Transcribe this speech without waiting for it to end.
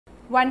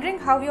Wondering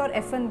how your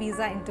F1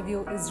 visa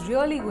interview is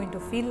really going to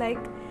feel like?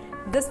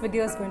 This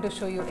video is going to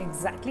show you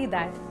exactly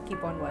that.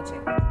 Keep on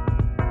watching.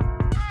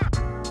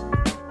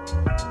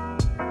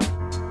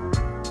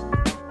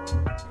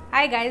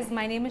 Hi guys,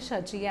 my name is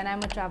Shachi and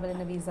I'm a travel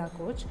and a visa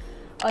coach.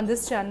 On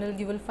this channel,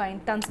 you will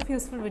find tons of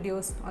useful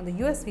videos on the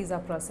US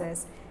visa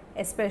process,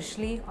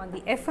 especially on the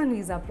F1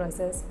 visa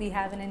process. We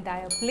have an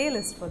entire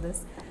playlist for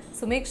this,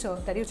 so make sure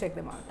that you check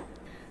them out.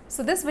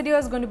 So this video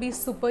is going to be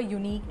super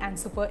unique and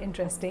super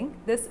interesting.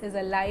 This is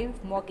a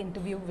live mock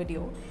interview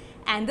video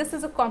and this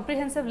is a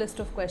comprehensive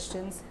list of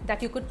questions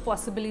that you could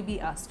possibly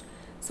be asked.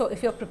 So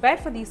if you're prepared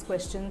for these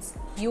questions,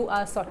 you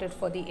are sorted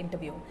for the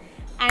interview.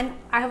 And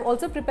I have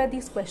also prepared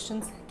these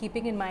questions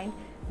keeping in mind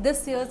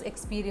this year's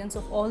experience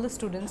of all the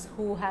students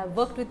who have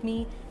worked with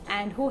me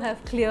and who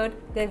have cleared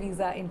their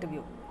visa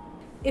interview.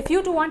 If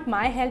you too want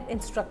my help in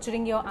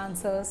structuring your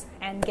answers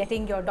and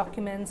getting your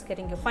documents,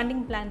 getting your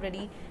funding plan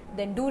ready,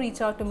 then do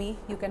reach out to me.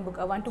 You can book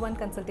a one-to-one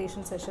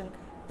consultation session.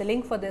 The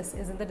link for this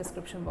is in the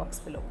description box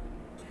below.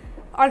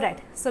 Alright,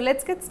 so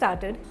let's get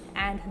started,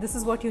 and this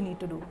is what you need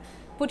to do.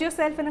 Put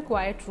yourself in a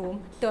quiet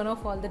room, turn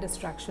off all the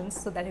distractions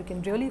so that you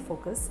can really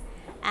focus,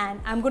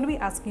 and I'm going to be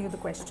asking you the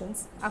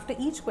questions. After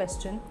each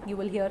question, you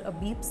will hear a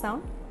beep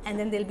sound and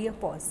then there'll be a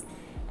pause.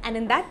 And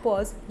in that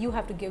pause, you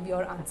have to give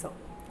your answer.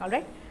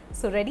 Alright?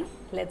 So ready?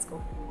 Let's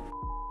go.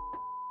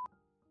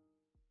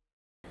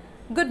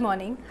 Good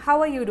morning.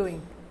 How are you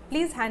doing?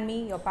 Please hand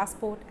me your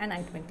passport and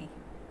I-20.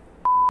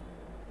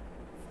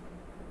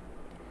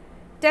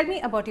 Tell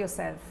me about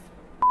yourself.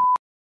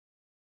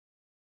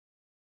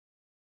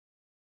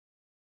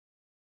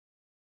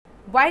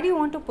 Why do you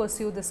want to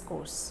pursue this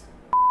course?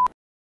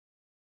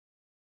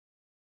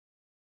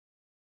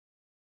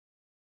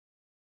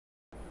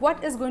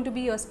 What is going to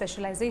be your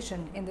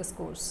specialization in this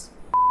course?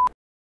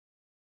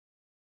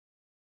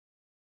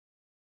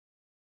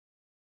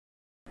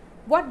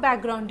 What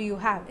background do you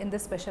have in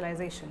this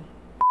specialization?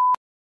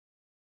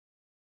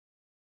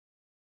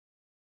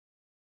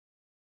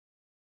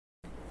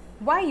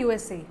 Why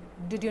USA?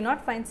 Did you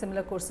not find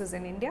similar courses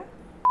in India?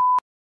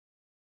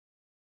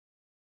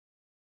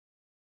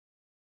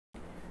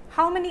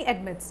 How many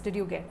admits did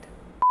you get?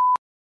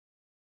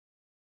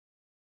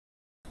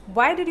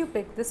 Why did you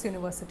pick this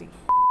university?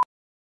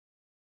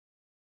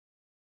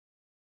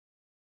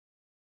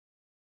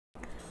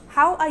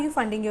 How are you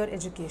funding your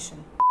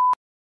education?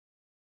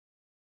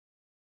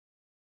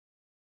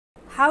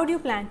 How do you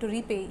plan to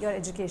repay your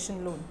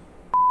education loan?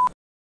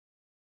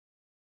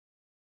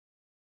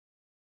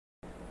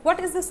 What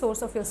is the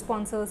source of your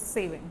sponsor's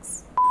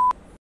savings?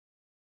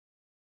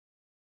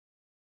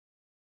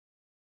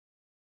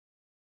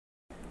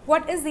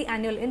 What is the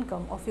annual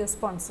income of your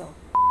sponsor?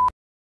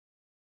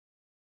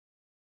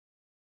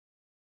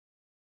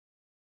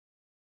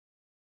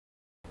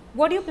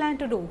 What do you plan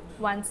to do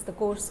once the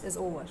course is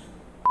over?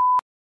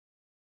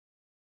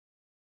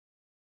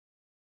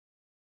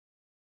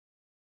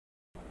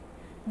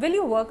 Will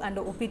you work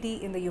under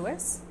OPT in the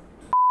US?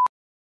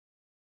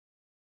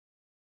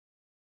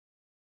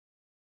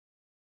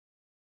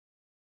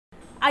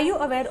 Are you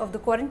aware of the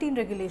quarantine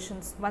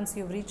regulations once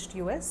you've reached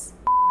US?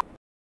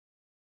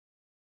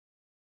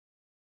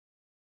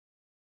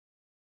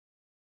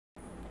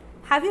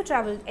 Have you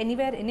traveled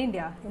anywhere in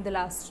India in the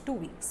last 2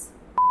 weeks?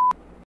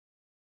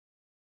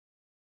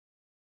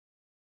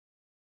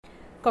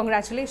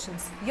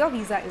 Congratulations, your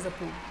visa is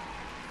approved.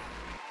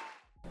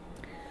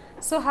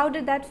 So how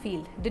did that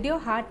feel? Did your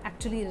heart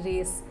actually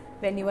race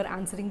when you were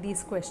answering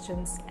these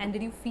questions, and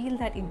did you feel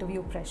that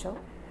interview pressure?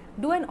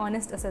 Do an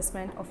honest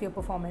assessment of your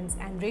performance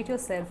and rate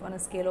yourself on a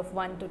scale of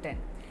 1 to 10,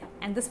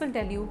 and this will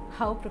tell you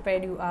how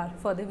prepared you are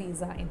for the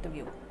visa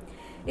interview.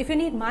 If you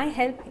need my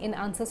help in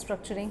answer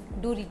structuring,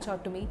 do reach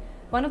out to me.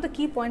 One of the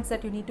key points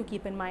that you need to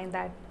keep in mind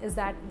is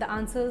that the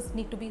answers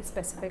need to be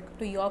specific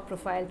to your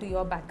profile, to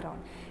your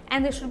background,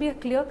 and there should be a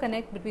clear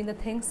connect between the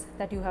things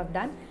that you have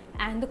done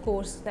and the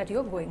course that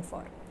you're going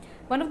for.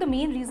 One of the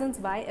main reasons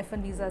why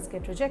F1 visas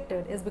get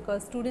rejected is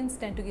because students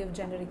tend to give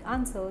generic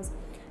answers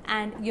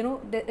and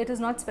it is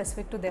not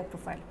specific to their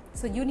profile.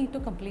 So you need to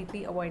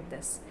completely avoid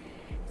this.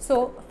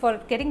 So for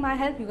getting my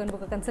help, you can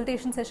book a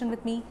consultation session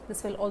with me.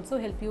 This will also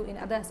help you in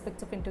other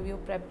aspects of interview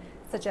prep,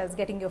 such as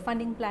getting your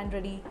funding plan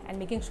ready and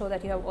making sure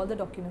that you have all the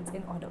documents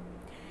in order.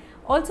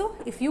 Also,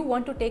 if you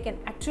want to take an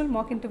actual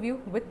mock interview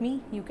with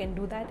me, you can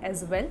do that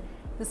as well.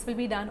 This will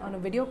be done on a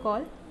video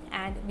call,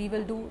 and we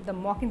will do the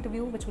mock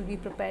interview, which will be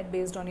prepared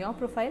based on your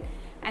profile,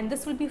 and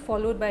this will be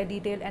followed by a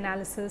detailed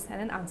analysis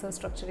and an answer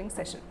structuring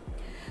session.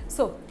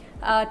 So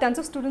tons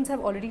of students have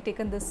already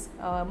taken this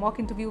mock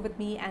interview with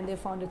me and they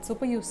found it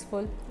super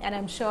useful, and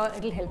I'm sure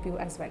it will help you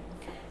as well.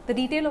 The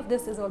detail of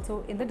this is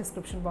also in the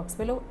description box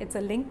below. It's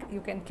a link,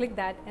 you can click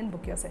that and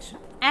book your session.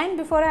 And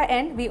before I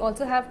end, we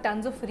also have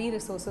tons of free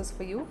resources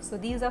for you. So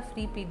these are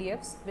free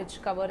PDFs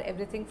which cover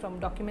everything from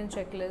document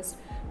checklist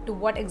to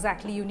what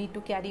exactly you need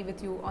to carry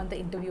with you on the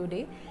interview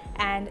day.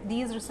 And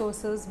these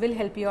resources will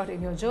help you out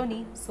in your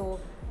journey. So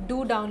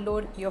do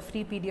download your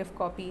free PDF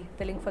copy.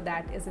 The link for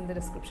that is in the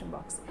description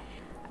box.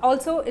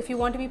 Also, if you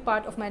want to be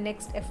part of my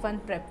next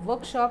F1 prep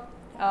workshop,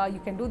 you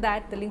can do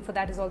that. The link for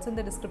that is also in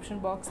the description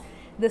box.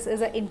 This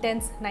is an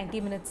intense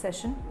 90-minute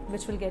session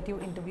which will get you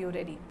interview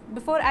ready.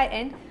 Before I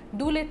end,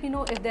 do let me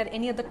know if there are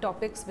any other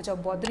topics which are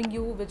bothering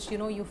you, which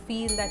you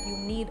feel that you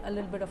need a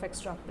little bit of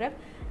extra prep.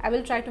 I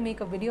will try to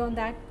make a video on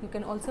that. You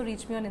can also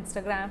reach me on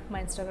Instagram.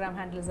 My Instagram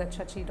handle is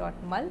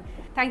 @shachi.mall.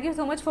 Thank you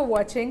so much for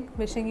watching.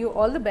 Wishing you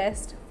all the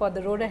best for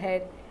the road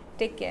ahead.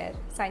 Take care.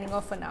 Signing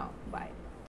off for now. Bye.